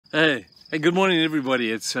Hey, good morning,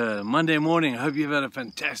 everybody. It's Monday morning. I hope you've had a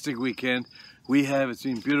fantastic weekend. We have. It's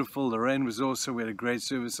been beautiful. The rain was awesome. We had a great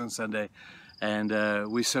service on Sunday, and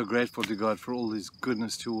we're so grateful to God for all His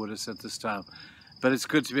goodness toward us at this time. But it's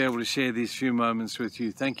good to be able to share these few moments with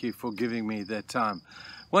you. Thank you for giving me that time.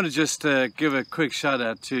 I want to just give a quick shout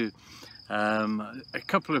out to a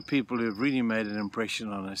couple of people who have really made an impression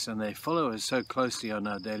on us, and they follow us so closely on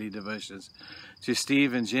our daily devotions. To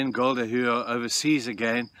Steve and Jen Golder, who are overseas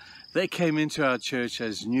again. They came into our church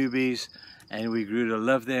as newbies, and we grew to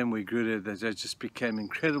love them. We grew to, they just became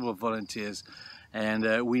incredible volunteers,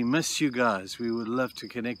 and we miss you guys. We would love to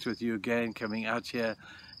connect with you again, coming out here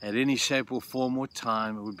at any shape or form or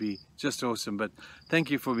time. It would be just awesome. But thank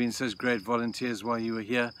you for being such great volunteers while you were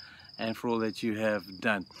here, and for all that you have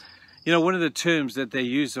done. You know, one of the terms that they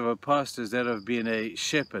use of a pastor is that of being a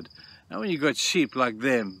shepherd. Now, when you've got sheep like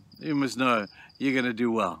them, you must know you're going to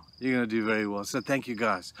do well. You're going to do very well. So thank you,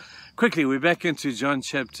 guys. Quickly, we're back into John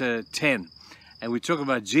chapter 10, and we talk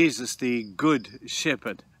about Jesus, the good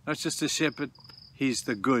shepherd. Not just a shepherd, he's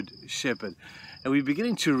the good shepherd. And we're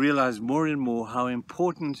beginning to realize more and more how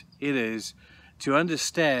important it is to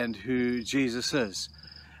understand who Jesus is.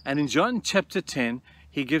 And in John chapter 10,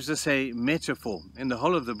 he gives us a metaphor. In the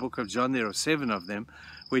whole of the book of John, there are 7 of them,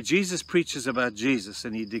 where Jesus preaches about Jesus,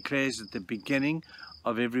 and he declares at the beginning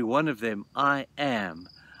of every one of them, I am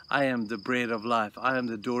the bread of life, I am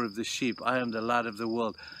the door of the sheep, I am the light of the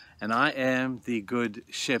world, and I am the good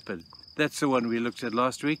shepherd. That's the one we looked at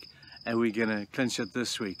last week, and we're going to clinch it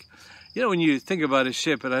this week. You know, when you think about a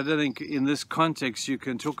shepherd, I don't think in this context you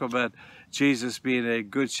can talk about Jesus being a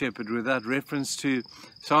good shepherd without reference to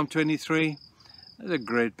Psalm 23. That's a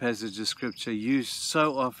great passage of scripture, used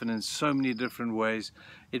so often in so many different ways.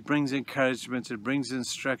 It brings encouragement, it brings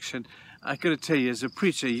instruction. I got to tell you, as a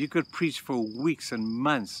preacher, you could preach for weeks and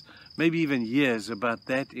months, maybe even years, about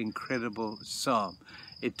that incredible psalm.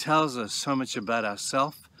 It tells us so much about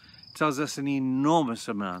ourselves. It tells us an enormous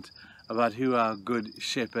amount about who our good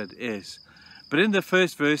shepherd is. But in the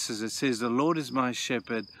first verses, it says, the Lord is my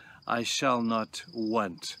shepherd, I shall not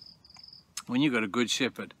want. When you've got a good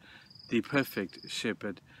shepherd, the perfect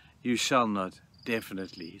shepherd, you shall not,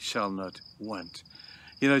 definitely shall not want.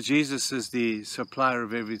 You know, Jesus is the supplier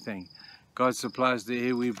of everything. God supplies the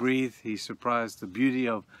air we breathe. He supplies the beauty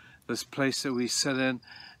of this place that we sit in.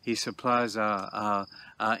 He supplies our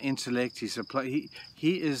intellect.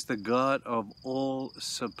 He is the God of all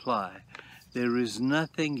supply. There is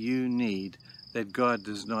nothing you need that God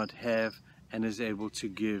does not have and is able to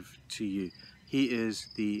give to you. He is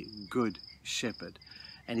the good shepherd,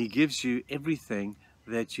 and he gives you everything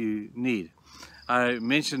that you need. I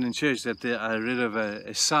mentioned in church that I read of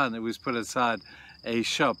a sign that was put outside a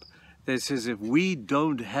shop that says, if we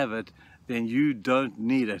don't have it, then you don't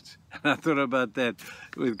need it. And I thought about that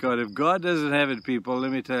with God. If God doesn't have it, people,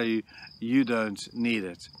 let me tell you, you don't need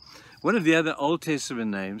it. One of the other Old Testament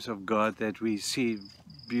names of God that we see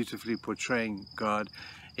beautifully portraying God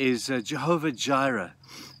is Jehovah Jireh,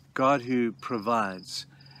 God who provides.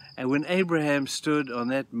 And when Abraham stood on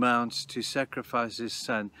that mount to sacrifice his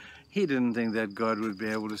son, he didn't think that God would be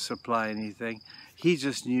able to supply anything. He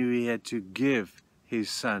just knew he had to give his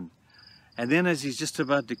son. And then as he's just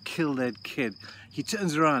about to kill that kid, he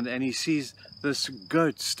turns around and he sees this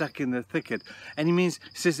goat stuck in the thicket. And he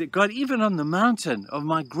says that God, even on the mountain of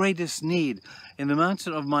my greatest need, in the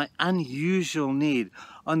mountain of my unusual need,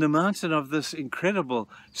 on the mountain of this incredible,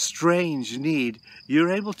 strange need,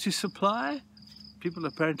 you're able to supply? People,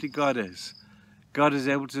 apparently God is. God is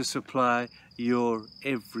able to supply your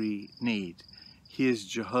every need. He is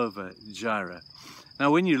Jehovah Jireh.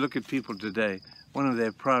 Now, when you look at people today, one of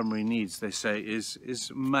their primary needs, they say,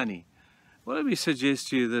 is money. Well, let me suggest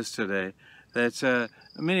to you this today, that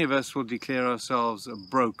many of us will declare ourselves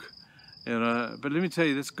broke. You know, but let me tell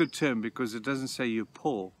you, that's a good term, because it doesn't say you're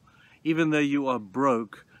poor. Even though you are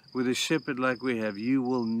broke, with a shepherd like we have, you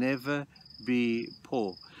will never be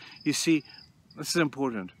poor. You see, this is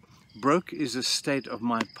important. Broke is a state of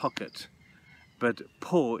my pocket, but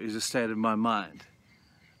poor is a state of my mind.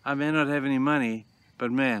 I may not have any money,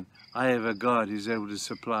 but man, I have a God who's able to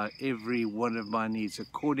supply every one of my needs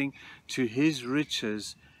according to his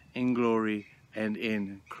riches in glory and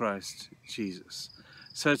in Christ Jesus.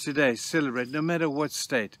 So today, celebrate no matter what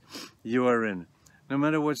state you are in, no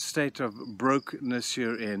matter what state of brokenness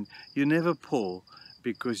you're in, you're never poor,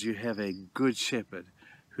 because you have a good shepherd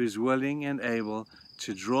who's willing and able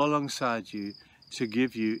to draw alongside you to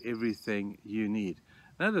give you everything you need.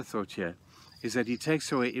 Another thought here is that he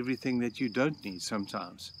takes away everything that you don't need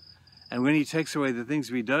sometimes. And when he takes away the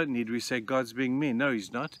things we don't need, we say, God's being mean. No,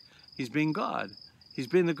 he's not. He's being God. He's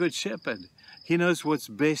being the good shepherd. He knows what's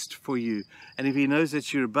best for you. And if he knows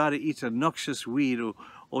that you're about to eat a noxious weed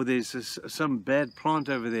or there's some bad plant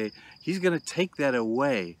over there, he's going to take that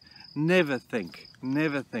away. Never think,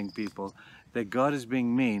 people, that God is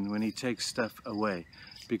being mean when he takes stuff away,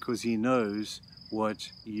 because he knows what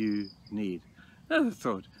you need. Another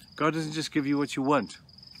thought, God doesn't just give you what you want.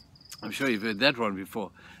 I'm sure you've heard that one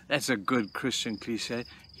before. That's a good Christian cliche.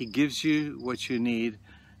 He gives you what you need.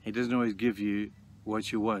 He doesn't always give you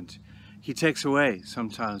what you want. He takes away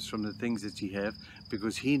sometimes from the things that you have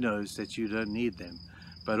because he knows that you don't need them.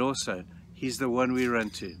 But also, he's the one we run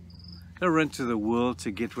to. Don't run to the world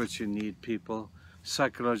to get what you need, people.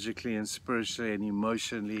 Psychologically and spiritually and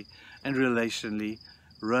emotionally and relationally.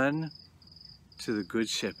 Run to the Good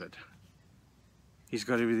Shepherd. He's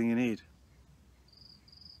got everything you need.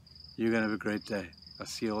 You're going to have a great day. I'll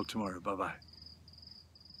see you all tomorrow. Bye-bye.